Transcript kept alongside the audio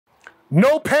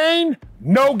No pain,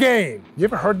 no gain. You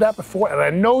ever heard that before? And I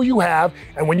know you have.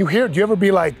 And when you hear it, do you ever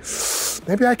be like,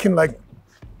 maybe I can like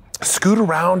scoot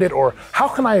around it, or how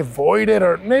can I avoid it?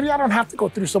 Or maybe I don't have to go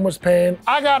through so much pain.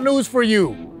 I got news for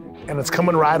you. And it's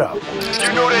coming right up. You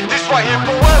know that this right here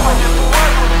forever.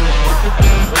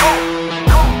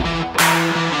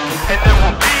 And there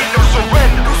will be no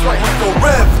surrender. This right here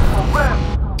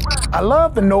forever. I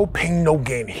love the no pain, no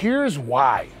gain. Here's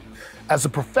why. As a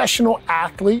professional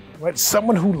athlete, right,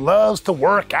 someone who loves to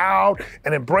work out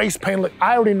and embrace pain, look,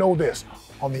 I already know this.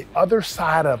 On the other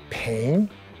side of pain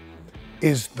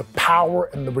is the power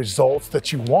and the results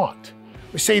that you want.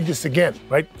 We say this again,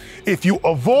 right? If you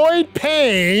avoid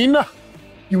pain,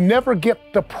 you never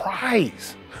get the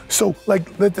prize. So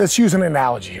like, let's use an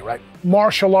analogy here, right?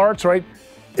 Martial arts, right?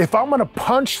 If I'm gonna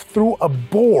punch through a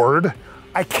board,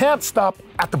 I can't stop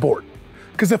at the board.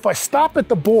 Because if I stop at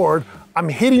the board, I'm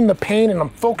hitting the pain and I'm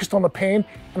focused on the pain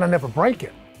and I never break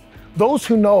it. Those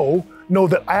who know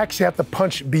that I actually have to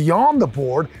punch beyond the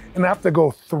board and I have to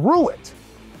go through it.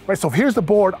 Right, so here's the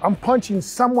board, I'm punching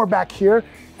somewhere back here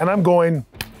and I'm going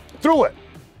through it.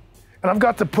 And I've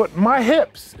got to put my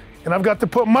hips and I've got to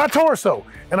put my torso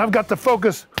and I've got to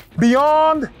focus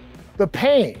beyond the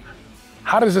pain.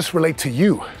 How does this relate to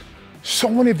you? So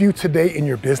many of you today in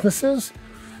your businesses,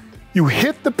 you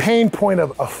hit the pain point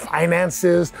of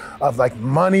finances, of like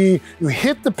money, you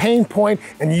hit the pain point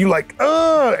and you like,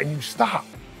 and you stop.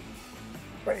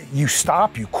 Right? You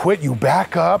stop, you quit, you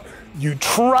back up, you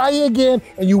try again,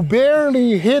 and you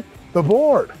barely hit the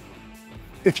board.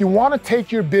 If you want to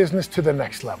take your business to the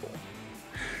next level,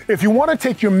 if you want to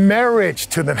take your marriage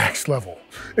to the next level,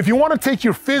 if you want to take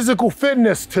your physical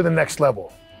fitness to the next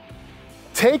level,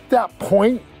 take that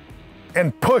point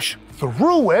and push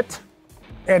through it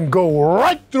and go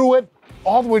right through it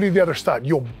all the way to the other side.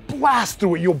 You'll blast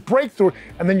through it, you'll break through it,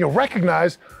 and then you'll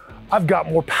recognize, I've got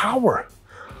more power.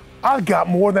 I've got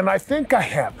more than I think I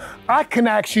have. I can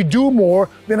actually do more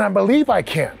than I believe I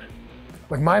can.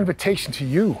 Like my invitation to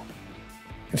you,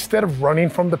 instead of running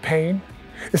from the pain,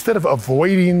 instead of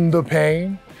avoiding the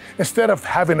pain, instead of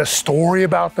having a story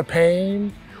about the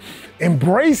pain,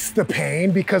 embrace the pain,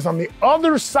 because on the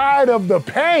other side of the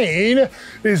pain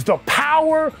is the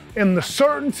power and the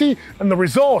certainty and the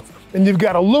results. And you've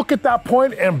got to look at that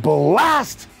point and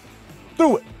blast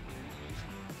through it.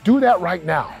 Do that right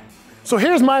now. So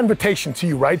here's my invitation to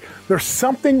you, right? There's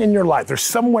something in your life, there's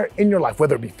somewhere in your life,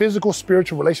 whether it be physical,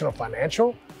 spiritual, relational,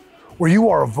 financial, where you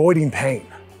are avoiding pain.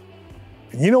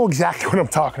 And you know exactly what I'm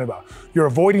talking about. You're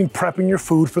avoiding prepping your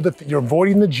food you're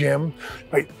avoiding the gym,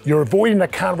 right? You're avoiding the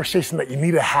conversation that you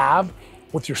need to have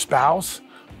with your spouse,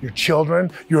 your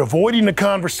children. You're avoiding the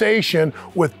conversation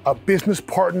with a business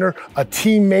partner, a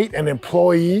teammate, an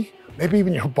employee, maybe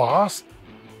even your boss.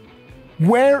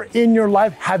 Where in your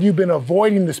life have you been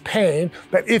avoiding this pain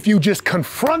that if you just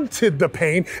confronted the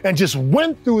pain and just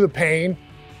went through the pain,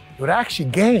 you would actually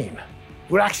gain,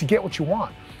 you would actually get what you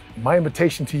want? My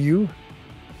invitation to you,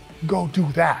 go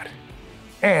do that.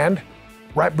 And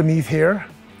right beneath here,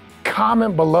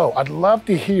 comment below. I'd love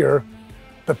to hear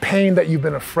the pain that you've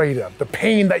been afraid of, the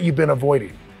pain that you've been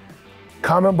avoiding.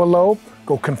 Comment below,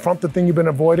 go confront the thing you've been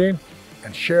avoiding,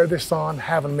 and share this on.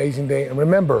 Have an amazing day. And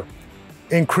remember,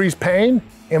 increase pain,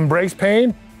 embrace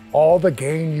pain, all the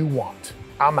gain you want.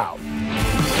 I'm out.